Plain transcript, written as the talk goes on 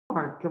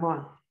hard. Come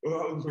on.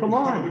 Come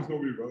on.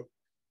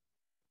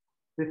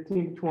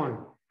 15 to 20.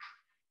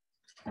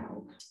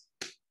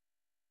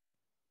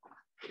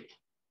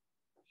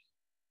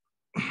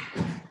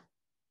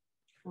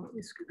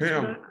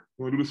 Pam, you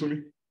want to do this for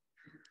me?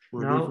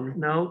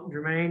 No,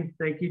 Jermaine.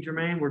 Thank you,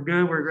 Jermaine. We're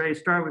good. We're ready to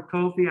start with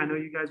Kofi. I know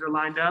you guys are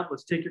lined up.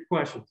 Let's take your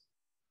questions.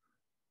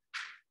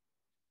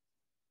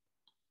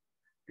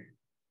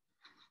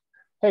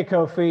 Hey,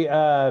 Kofi.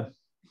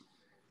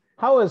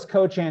 How has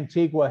Coach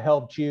Antigua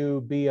helped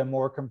you be a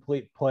more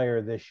complete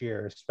player this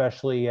year,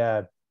 especially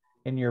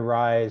in your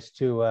rise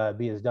to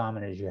be as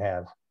dominant as you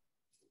have?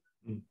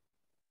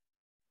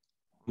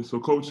 So,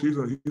 Coach, he's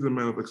a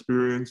man of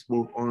experience,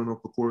 both on and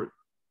off the court.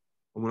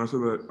 And when I say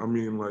that, I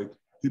mean, like,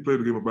 he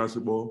played the game of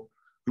basketball.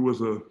 He was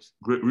a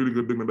really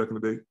good big man back in the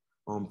day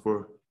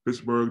for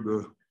Pittsburgh,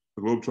 the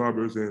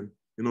Globetrotters, and,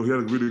 you know, he had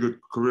a really good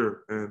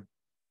career. And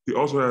he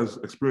also has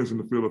experience in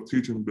the field of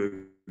teaching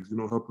bigs, you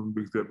know, helping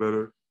bigs get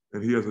better.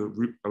 And he has a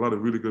lot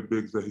of really good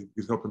bigs that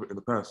he's helped in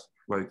the past,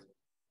 like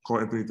Karl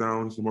Anthony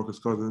Towns,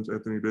 DeMarcus Cousins,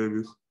 Anthony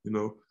Davis, you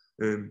know.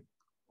 And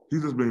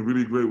he's just been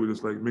really great with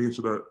just, like, making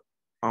sure that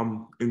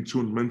I'm in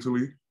tune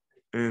mentally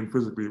and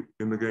physically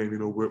in the game, you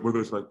know, whether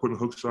it's like putting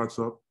hook shots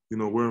up, you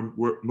know,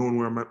 knowing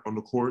where I'm at on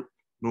the court,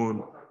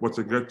 knowing what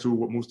to get to,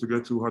 what moves to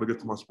get to, how to get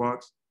to my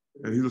spots.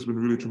 And he's just been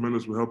really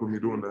tremendous with helping me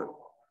doing that.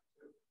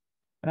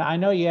 And I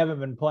know you haven't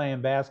been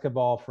playing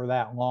basketball for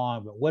that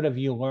long, but what have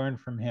you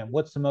learned from him?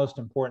 What's the most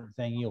important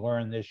thing you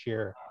learned this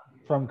year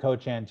from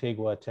Coach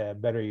Antigua to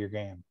better your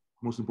game?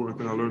 Most important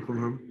thing I learned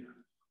from him,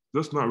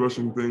 just not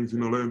rushing things, you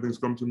know, letting things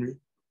come to me.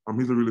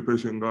 He's a really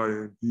patient guy,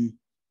 and he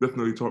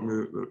definitely taught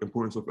me the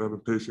importance of having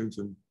patience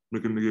and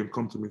making the game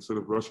come to me instead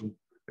of rushing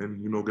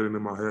and, you know, getting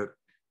in my head.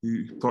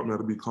 He taught me how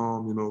to be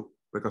calm, you know,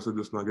 like I said,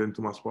 just not getting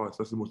to my spots.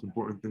 That's the most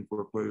important thing for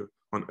a player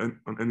on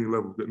any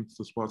level, getting to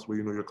the spots where,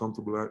 you know, you're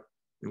comfortable at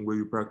and where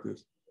you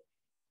practice.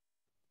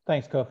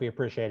 Thanks, Kofi.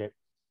 Appreciate it.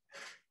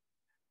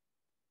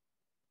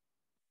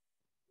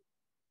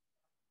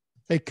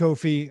 Hey,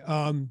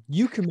 Kofi,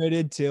 you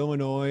committed to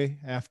Illinois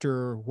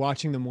after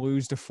watching them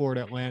lose to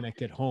Florida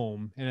Atlantic at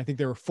home. And I think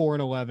they were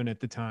 4-11 at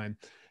the time.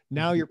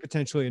 Now you're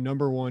potentially a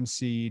 #1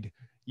 seed.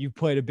 You've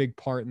played a big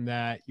part in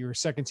that. You're a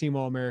second-team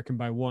All-American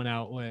by one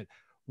outlet.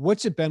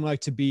 What's it been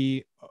like to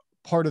be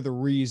part of the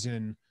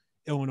reason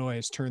Illinois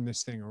has turned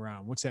this thing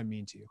around? What's that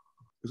mean to you?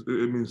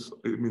 It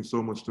means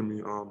so much to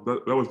me.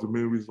 That was the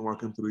main reason why I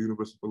came to the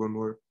University of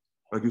Illinois.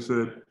 Like you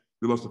said,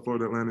 they lost to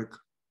Florida Atlantic,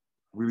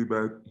 really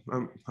bad.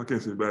 I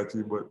can't say bad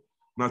team, but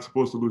not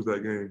supposed to lose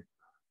that game.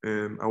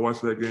 And I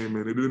watched that game,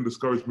 and it didn't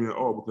discourage me at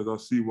all because I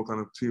see what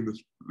kind of team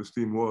this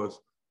team was,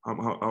 how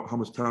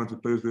much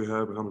talented players they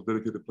have, and how much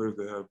dedicated players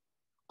they have.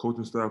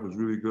 Coaching staff is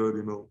really good.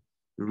 You know,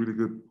 they're really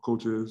good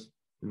coaches.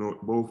 You know,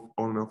 both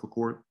on and off the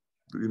court.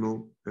 You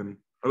know, and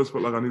I just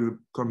felt like I needed to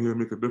come here and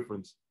make a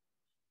difference.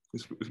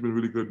 It's been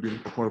really good being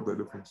a part of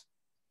that difference.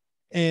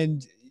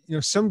 And, you know,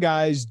 some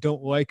guys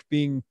don't like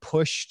being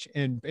pushed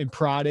and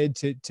prodded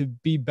to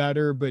be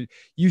better, but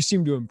you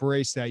seem to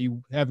embrace that.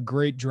 You have a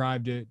great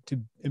drive to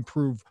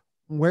improve.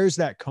 Where's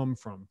that come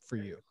from for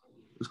you?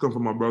 It's come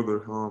from my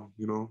brother.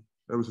 You know,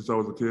 ever since I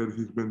was a kid,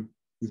 he's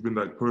been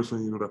that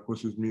person, you know, that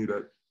pushes me,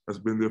 that's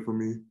been there for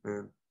me.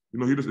 And, you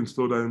know, he just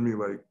instilled that in me,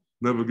 like,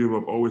 never give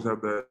up, always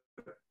have that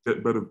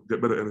get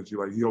better energy.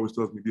 Like, he always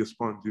tells me, be a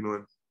sponge, you know,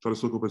 and try to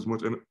soak up as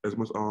much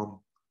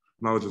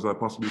knowledge as I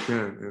possibly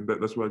can, and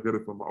that's where I get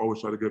it from. I always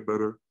try to get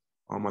better.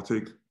 I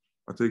take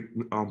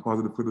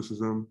positive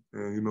criticism,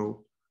 and, you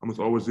know, I'm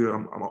just always there.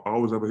 I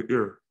always have an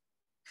ear.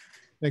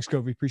 Thanks,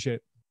 Kofi. Appreciate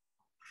it.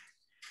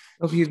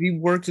 Kofi, have you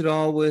worked at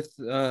all with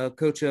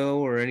Coach O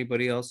or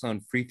anybody else on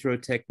free throw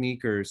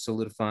technique or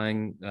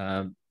solidifying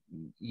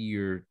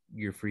your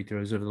free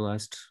throws over the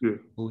last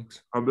couple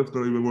weeks? I've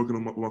definitely been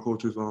working with my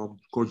coaches,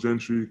 Coach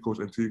Gentry, Coach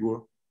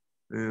Antigua,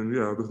 and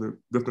yeah, I've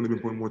definitely been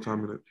putting more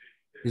time in it.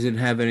 Does it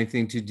have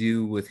anything to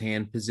do with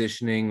hand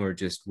positioning or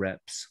just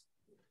reps?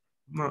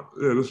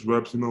 Just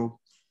reps, you know.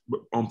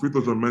 But free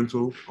throws are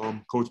mental.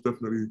 Coach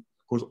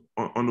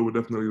Underwood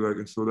definitely like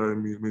instilled that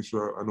in me, make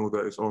sure I know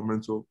that it's all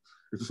mental.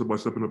 It's just about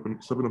stepping up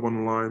on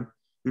the line.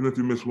 Even if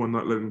you miss one,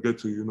 not letting it get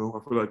to you, you know.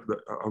 I feel like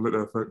I let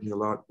that affect me a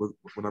lot. But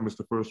when I missed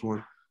the first one,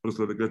 I just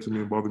let it get to me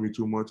and bother me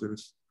too much. And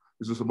it's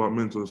just about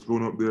mental. It's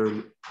going up there,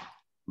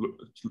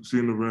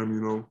 seeing the rim,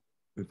 you know,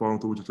 and following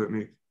through with your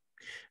technique.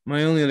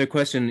 My only other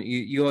question,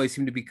 you always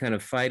seem to be kind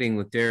of fighting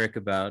with Derek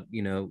about,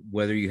 you know,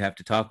 whether you have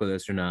to talk with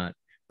us or not.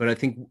 But I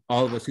think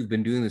all of us who've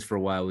been doing this for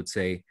a while would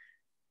say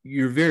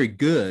you're very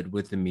good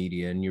with the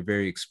media and you're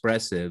very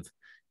expressive.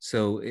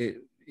 So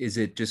is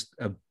it just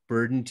a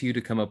burden to you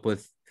to come up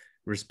with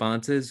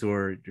responses,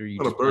 or are you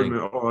not a burden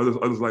at all?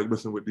 I just like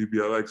messing with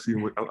DB. I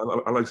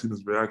like seeing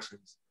his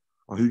reactions.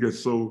 He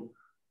gets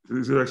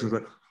his reactions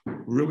like,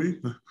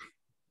 really?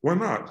 Why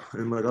not?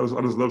 And like I just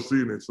love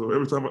seeing it. So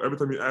every time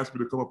he asks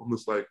me to come up, I'm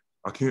just like,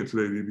 I can't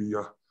today, DB.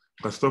 I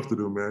got stuff to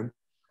do, man.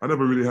 I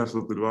never really have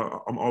stuff to do.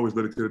 I'm always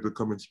dedicated to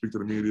come and speak to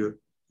the media,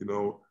 you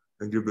know,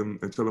 and give them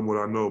and tell them what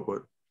I know.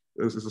 But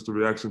it's just a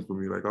reaction for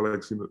me. Like I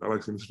like seeing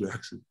this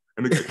reaction.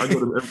 and I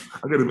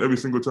get him every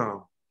single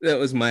time. That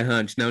was my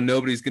hunch. Now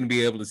nobody's going to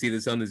be able to see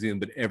this on the Zoom,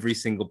 but every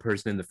single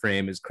person in the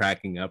frame is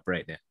cracking up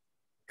right now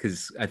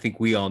because I think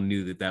we all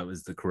knew that that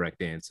was the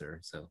correct answer.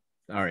 So,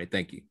 all right,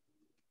 thank you.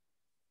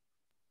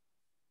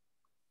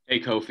 Hey,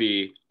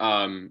 Kofi,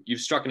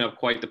 you've struck up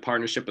quite the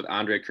partnership with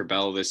Andre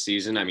Curbelo this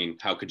season. I mean,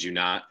 how could you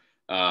not?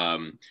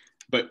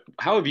 But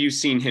how have you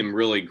seen him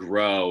really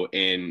grow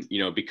and,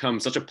 become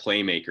such a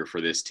playmaker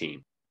for this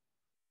team?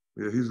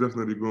 Yeah, he's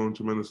definitely grown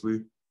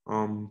tremendously.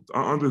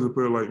 Andre's a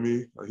player like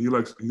me. He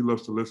loves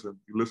to listen.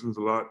 He listens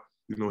a lot.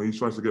 He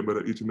tries to get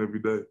better each and every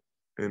day.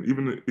 And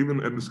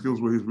even at the skills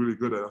where he's really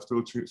good at, I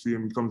still see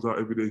him. He comes out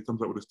every day. He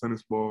comes out with his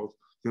tennis balls.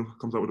 He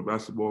comes out with the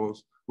basketballs,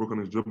 work on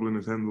his dribbling,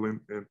 his handling.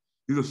 And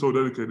he's just so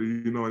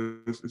dedicated.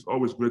 It's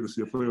always great to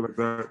see a player like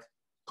that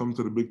come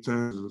to the Big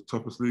Ten. It's the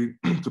toughest league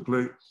to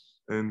play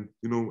and,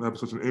 have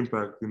such an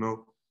impact,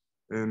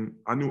 And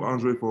I knew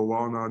Andre for a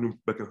while now. I knew him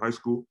back in high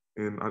school.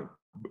 And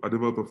I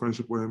developed a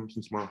friendship with him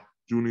since my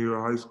junior year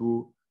of high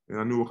school. And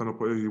I knew what kind of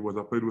player he was.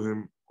 I played with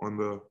him on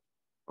the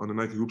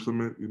Nike Hoop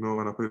Summit,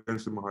 and I played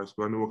against him in high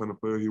school. I knew what kind of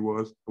player he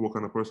was and what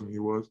kind of person he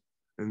was.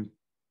 And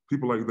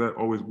people like that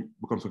always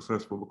become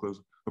successful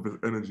because of his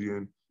energy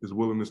and his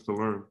willingness to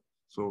learn.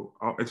 So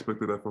I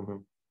expected that from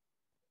him.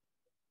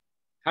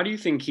 How do you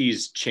think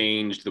he's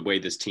changed the way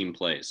this team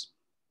plays,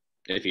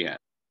 if he has?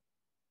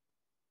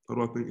 How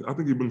do I think? I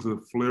think he brings a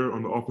flair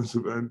on the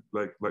offensive end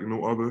like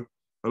no other.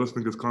 I just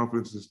think his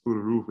confidence is through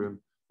the roof. And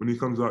when he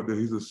comes out there,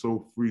 he's just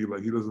so free.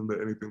 Like, he doesn't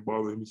let anything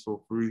bother him. He's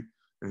so free.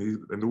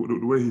 And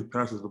the way he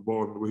passes the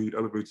ball and the way he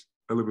elevates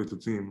the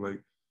team. Like,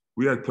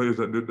 we had players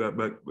that did that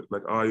back,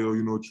 like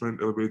Ayo,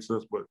 Trent elevates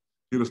us, but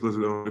he just does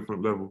it on a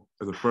different level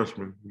as a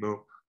freshman,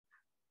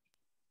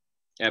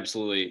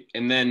 Absolutely.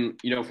 And then,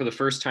 for the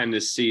first time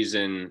this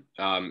season,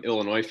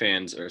 Illinois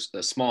fans, or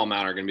a small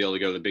amount, are going to be able to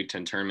go to the Big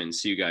Ten tournament and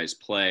see you guys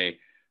play.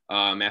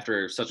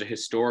 After such a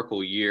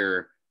historical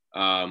year,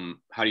 how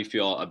do you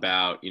feel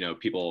about,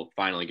 people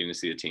finally getting to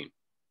see the team?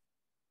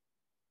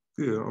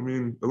 Yeah, I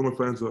mean, Illinois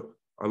fans,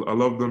 I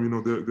love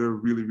them. They're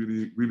really,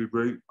 really, really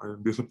great.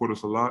 And they support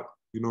us a lot,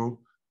 through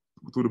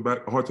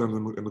the hard times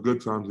and the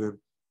good times. And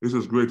it's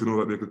just great to know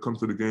that they could come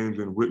to the games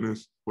and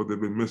witness what they've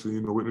been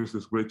missing, witness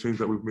this great change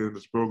that we've made in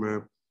this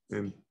program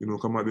and,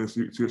 come out there and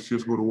see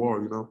us go to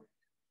war,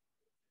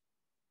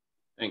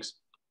 Thanks.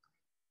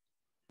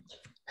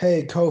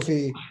 Hey,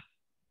 Kofi,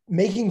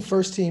 making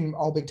first team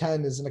All Big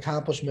Ten is an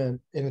accomplishment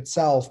in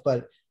itself,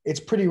 but it's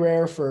pretty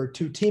rare for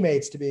two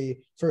teammates to be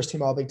first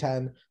team All Big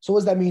Ten. So what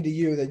does that mean to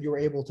you that you were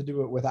able to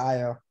do it with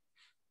Ayo?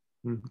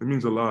 It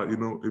means a lot, it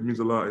means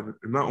a lot. And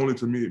not only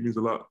to me, it means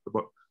a lot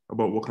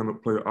about what kind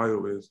of player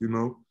Ayo is,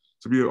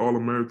 to be an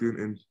All-American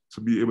and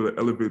to be able to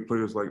elevate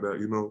players like that,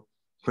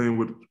 playing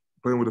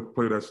with a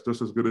player that's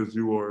just as good as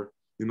you or,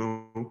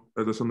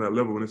 that's on that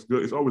level. And it's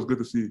good. It's always good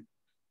to see,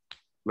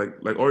 like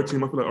our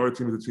team, I feel like our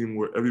team is a team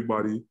where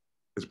everybody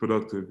is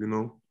productive,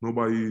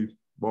 nobody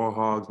ball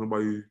hogs,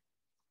 nobody,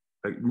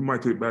 like, we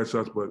might take bad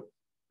shots, but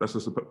that's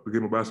just the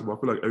game of basketball. I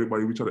feel like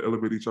everybody, we try to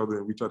elevate each other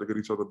and we try to get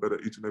each other better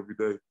each and every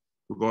day,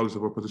 regardless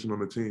of our position on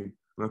the team.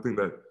 And I think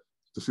that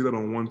to see that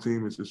on one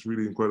team is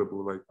really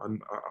incredible. Like,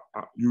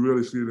 you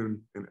rarely see it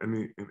on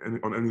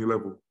any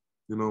level,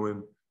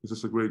 and it's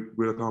just a great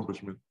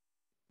accomplishment.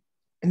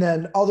 And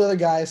then all the other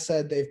guys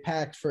said they've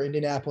packed for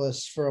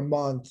Indianapolis for a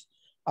month.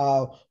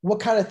 What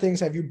kind of things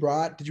have you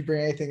brought? Did you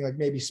bring anything like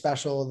maybe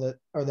special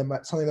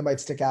something that might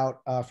stick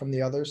out from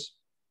the others?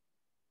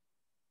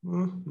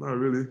 Not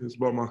really. It's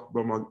about my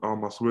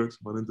Switch,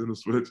 my Nintendo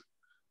Switch.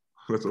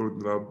 That's the only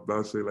thing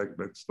I'd say like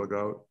that stuck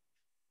out.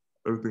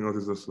 Everything else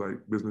is just like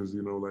business,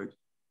 like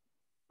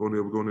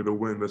going there to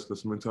win. That's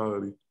the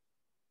mentality.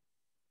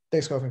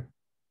 Thanks, Kofi.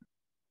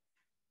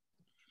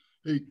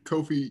 Hey,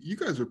 Kofi, you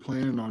guys are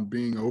planning on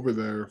being over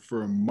there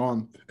for a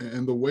month,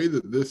 and the way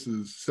that this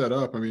is set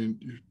up, I mean,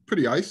 you're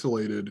pretty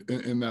isolated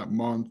in that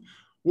month.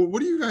 Well,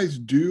 what do you guys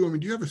do? I mean,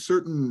 do you have a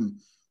certain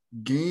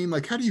game?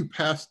 Like, how do you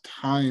pass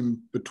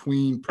time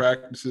between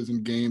practices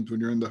and games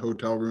when you're in the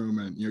hotel room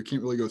and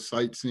can't really go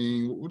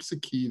sightseeing? What's the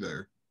key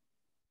there?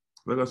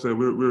 Like I said,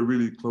 we're a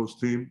really close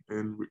team,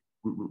 and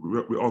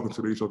we all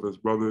consider each other as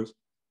brothers,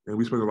 and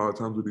we spend a lot of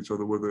time with each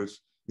other, whether it's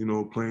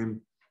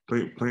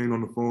playing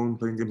on the phone,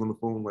 playing games on the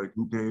phone, like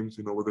group games,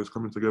 whether it's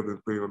coming together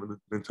and playing on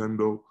the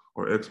Nintendo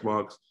or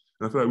Xbox.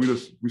 And I feel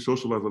like we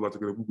socialize a lot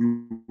together.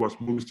 We watch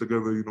movies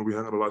together, we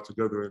hang out a lot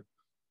together,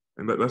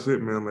 and that's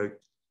it, man.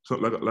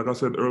 Like I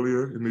said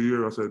earlier in the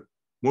year, I said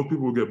most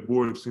people will get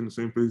bored of seeing the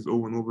same faces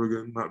over and over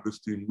again. Not this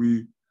team.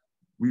 We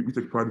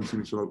take pride in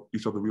seeing each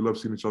other. We love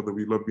seeing each other.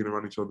 We love being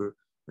around each other,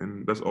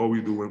 and that's all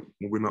we do when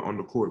we're not on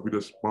the court. We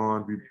just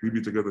bond. We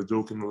be together,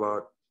 joking a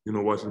lot.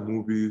 Watching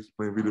movies,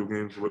 playing video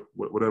games,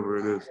 whatever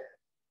it is.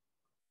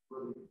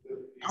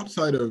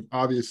 Outside of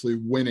obviously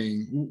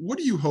winning, what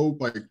do you hope,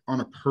 like on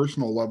a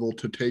personal level,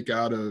 to take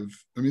out of?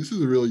 I mean, this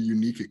is a really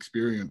unique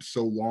experience,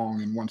 so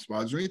long in one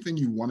spot. Is there anything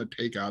you want to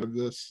take out of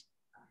this?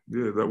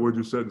 Yeah, that word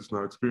you said, it's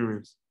not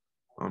experience.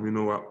 I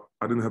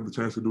didn't have the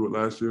chance to do it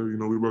last year.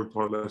 We worked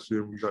hard last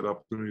year. We got the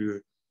opportunity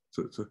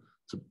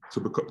to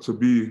to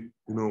be,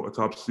 you know, a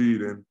top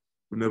seed, and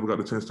we never got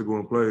the chance to go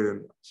and play.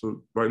 And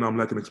so right now I'm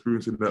lacking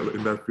experience in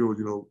that field,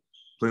 you know,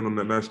 playing on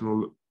that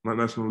national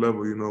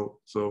level, you know.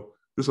 So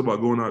just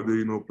about going out there,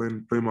 you know,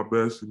 playing my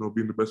best, you know,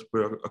 being the best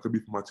player I could be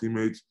for my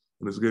teammates,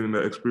 and just getting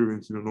that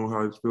experience, you know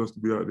how it feels to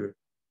be out there.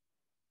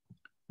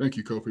 Thank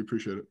you, Kofi.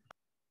 Appreciate it.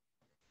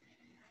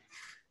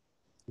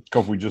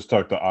 Kofi, we just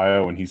talked to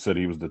Io, and he said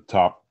he was the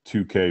top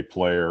 2K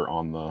player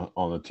on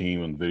the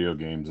team in video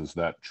games. Is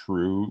that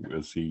true?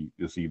 Is he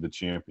the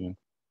champion?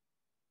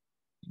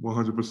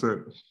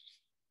 100%.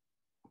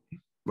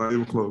 Not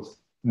even close.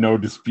 No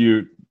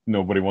dispute.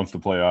 Nobody wants to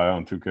play Io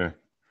on 2K.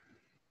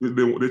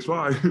 They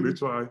try. They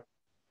try.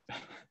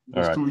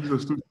 All right. He's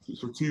just too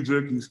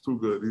strategic. He's too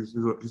good. He's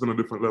on a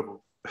different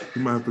level. He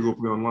might have to go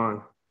play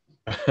online.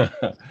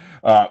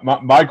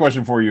 My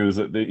question for you is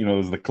that, you know,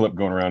 there's the clip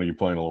going around of you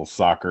playing a little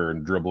soccer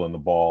and dribbling the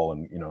ball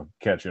and, you know,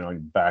 catching on the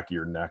back of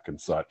your neck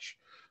and such.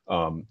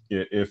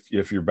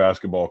 If your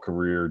basketball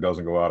career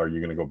doesn't go out, are you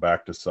going to go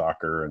back to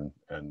soccer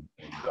and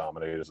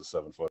dominate as a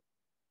 7-foot?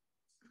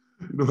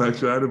 You know,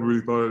 actually, I never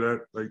really thought of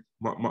that. Like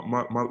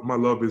my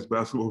love is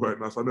basketball right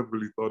now, so I never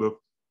really thought of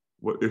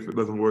what if it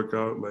doesn't work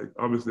out. Like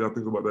obviously, I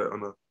think about that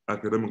on an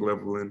academic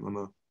level and on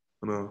a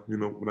you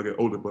know, when I get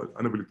older. But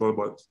I never really thought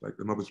about like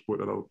another sport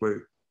that I would play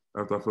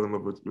after I fell in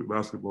love with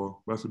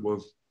basketball. Basketball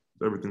is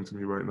everything to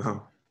me right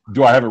now.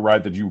 Do I have it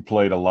right that you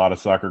played a lot of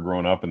soccer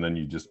growing up and then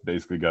you just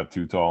basically got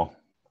too tall?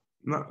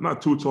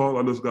 Not too tall.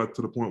 I just got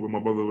to the point where my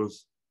brother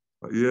was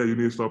like, "Yeah, you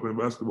need to start playing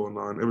basketball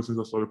now." And ever since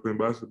I started playing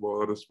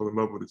basketball, I just fell in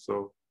love with it.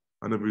 So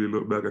I never really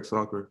looked back at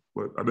soccer,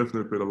 but I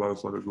definitely played a lot of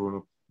soccer growing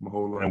up my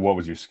whole life. And what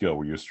was your skill?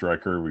 Were you a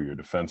striker? Were you a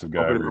defensive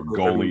guy? Were you a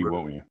goalie? Everywhere.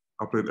 What were you?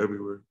 I played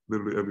everywhere,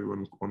 literally everywhere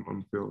on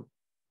the field.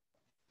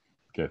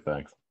 Okay,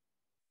 thanks.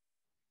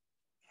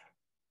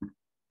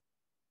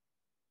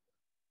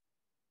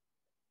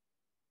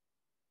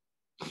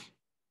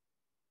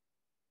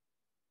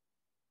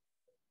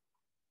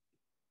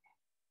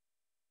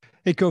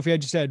 Hey, Kofi, I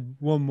just had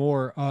one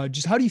more.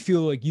 Just how do you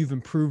feel like you've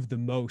improved the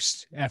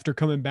most after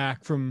coming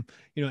back from,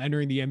 you know,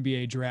 entering the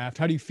NBA draft?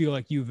 How do you feel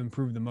like you've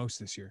improved the most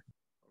this year?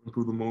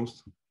 Improved the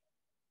most?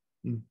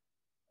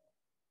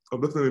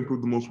 I've definitely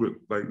improved the most with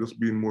like just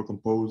being more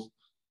composed.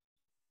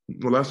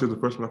 Well, last year as a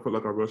freshman, I felt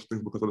like I rushed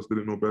things because I just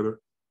didn't know better.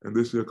 And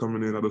this year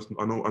coming in, I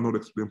know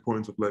the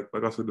importance of like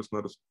I said, just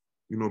not just,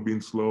 you know,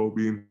 being slow,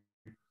 being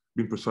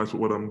precise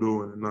with what I'm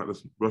doing, and not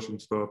just rushing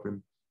stuff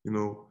and, you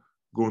know,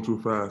 going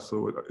too fast.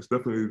 So it's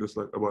definitely just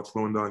like about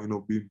slowing down, you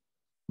know, being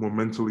more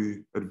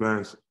mentally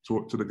advanced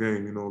to the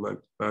game. You know, like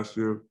last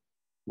year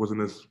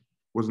wasn't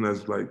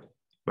as like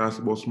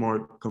basketball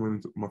smart coming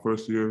into my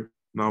first year.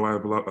 Now I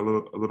have a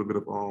little bit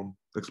of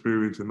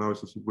experience, and now it's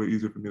just way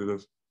easier for me to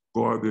just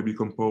go out there, be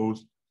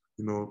composed,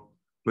 you know,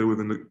 play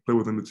within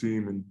the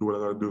team and do what I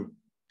gotta do.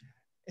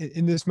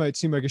 And this might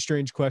seem like a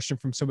strange question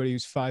from somebody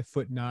who's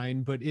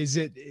 5'9", but is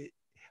it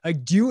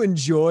like, do you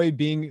enjoy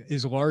being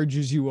as large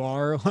as you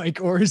are? Like,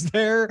 or is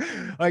there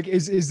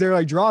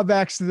like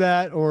drawbacks to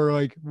that, or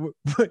like,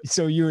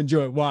 so you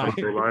enjoy it? Why?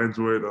 I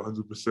enjoy it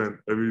 100%,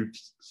 every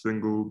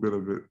single bit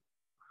of it.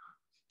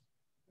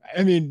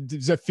 I mean,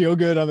 does that feel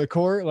good on the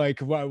court? Like,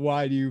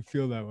 why do you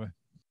feel that way?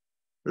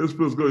 It just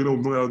feels good, you know,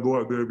 knowing I go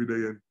out there every day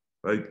and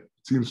like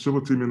teams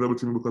triple team and double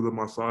team because of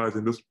my size,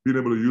 and just being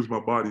able to use my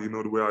body, you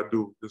know, the way I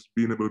do, just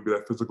being able to be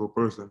that physical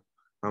person.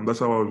 That's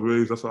how I was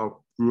raised. That's how I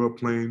grew up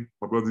playing.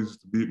 My brothers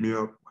used to beat me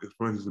up. His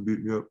friends used to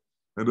beat me up.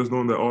 And just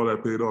knowing that all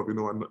that paid off, you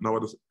know, now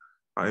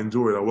I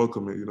enjoy it. I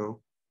welcome it, you know.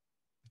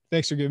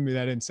 Thanks for giving me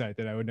that insight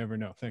that I would never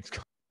know. Thanks.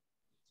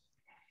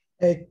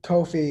 Hey,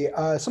 Kofi,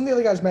 some of the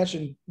other guys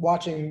mentioned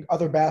watching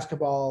other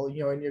basketball,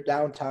 you know, in your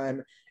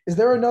downtime. Is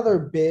there another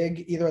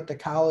big, either at the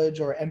college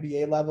or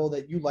NBA level,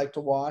 that you like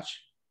to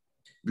watch?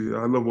 Yeah,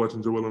 I love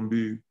watching Joel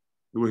Embiid.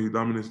 The way he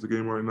dominates the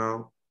game right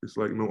now, it's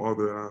like no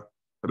other.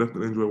 I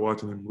definitely enjoy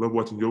watching him. Love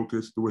watching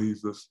Jokic, the way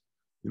he's just,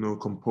 you know,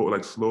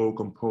 slow,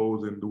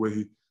 composed, and the way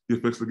he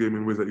affects the game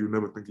in ways that you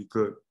never think he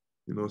could.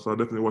 You know, so I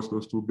definitely watch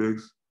those two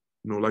bigs.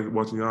 You know, like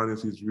watching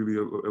Giannis, he's really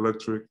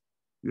electric.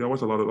 Yeah, I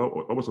watch a lot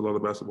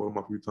of basketball in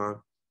my free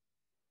time.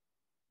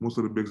 Most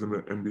of the bigs in the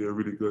NBA are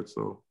really good,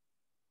 so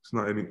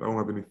I don't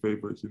have any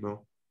favorites, you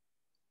know.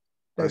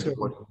 Thanks,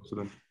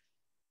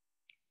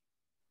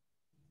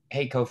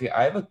 Hey, Kofi,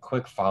 I have a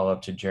quick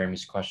follow-up to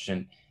Jeremy's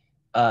question.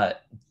 Do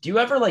you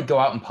ever like go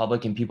out in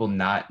public and people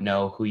not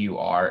know who you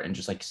are and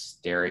just like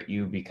stare at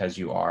you because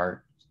you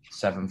are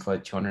 7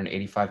 foot,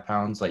 285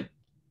 pounds, like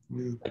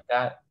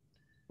that?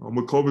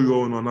 With COVID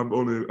going on, I've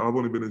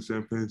only been in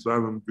Champaign, so I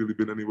haven't really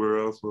been anywhere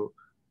else. So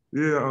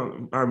yeah,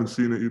 I haven't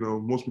seen it. You know,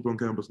 most people on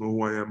campus know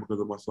who I am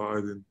because of my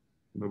size, and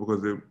you know,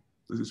 because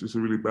it's a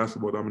really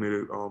basketball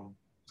dominated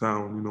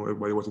town. You know,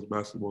 everybody watches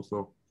basketball,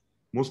 so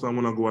most of the time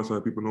when I go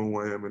outside, people know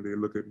who I am and they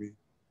look at me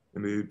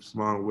and they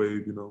smile and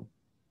wave. You know.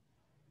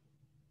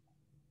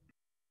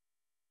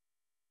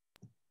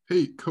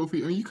 Hey,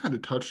 Kofi, I mean, you kind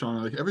of touched on it.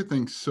 Like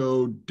everything's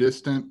so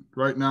distant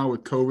right now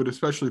with COVID,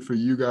 especially for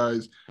you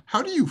guys.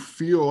 How do you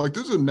feel? Like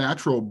there's a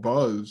natural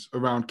buzz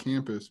around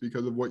campus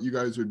because of what you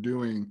guys are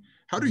doing.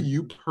 How do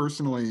you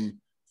personally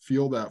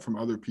feel that from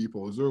other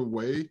people? Is there a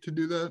way to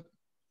do that?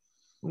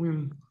 I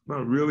mean,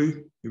 not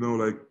really. You know,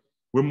 like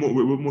we're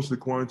mostly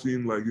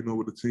quarantined. Like, you know,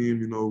 with the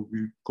team, you know,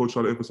 coach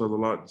try to emphasize a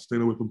lot,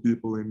 staying away from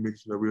people and making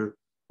sure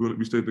that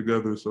we stay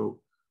together. So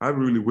I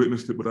haven't really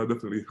witnessed it, but I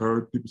definitely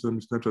heard people send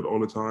me Snapchat all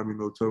the time, you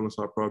know, telling us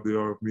how proud they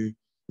are of me.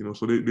 You know,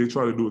 so they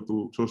try to do it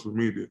through social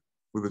media,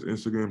 whether it's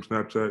Instagram,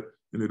 Snapchat,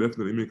 and they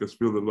definitely make us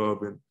feel the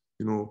love and,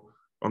 you know,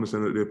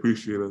 understand that they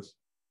appreciate us.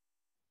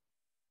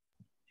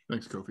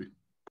 Thanks, Kofi.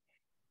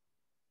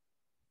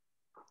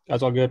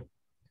 That's all good.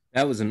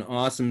 That was an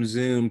awesome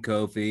Zoom,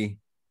 Kofi.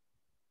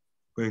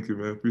 Thank you,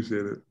 man.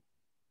 Appreciate it.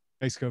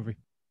 Thanks, Kofi.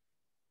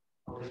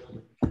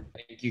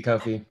 Thank you,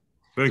 Kofi.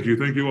 Thank you.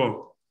 Thank you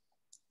all.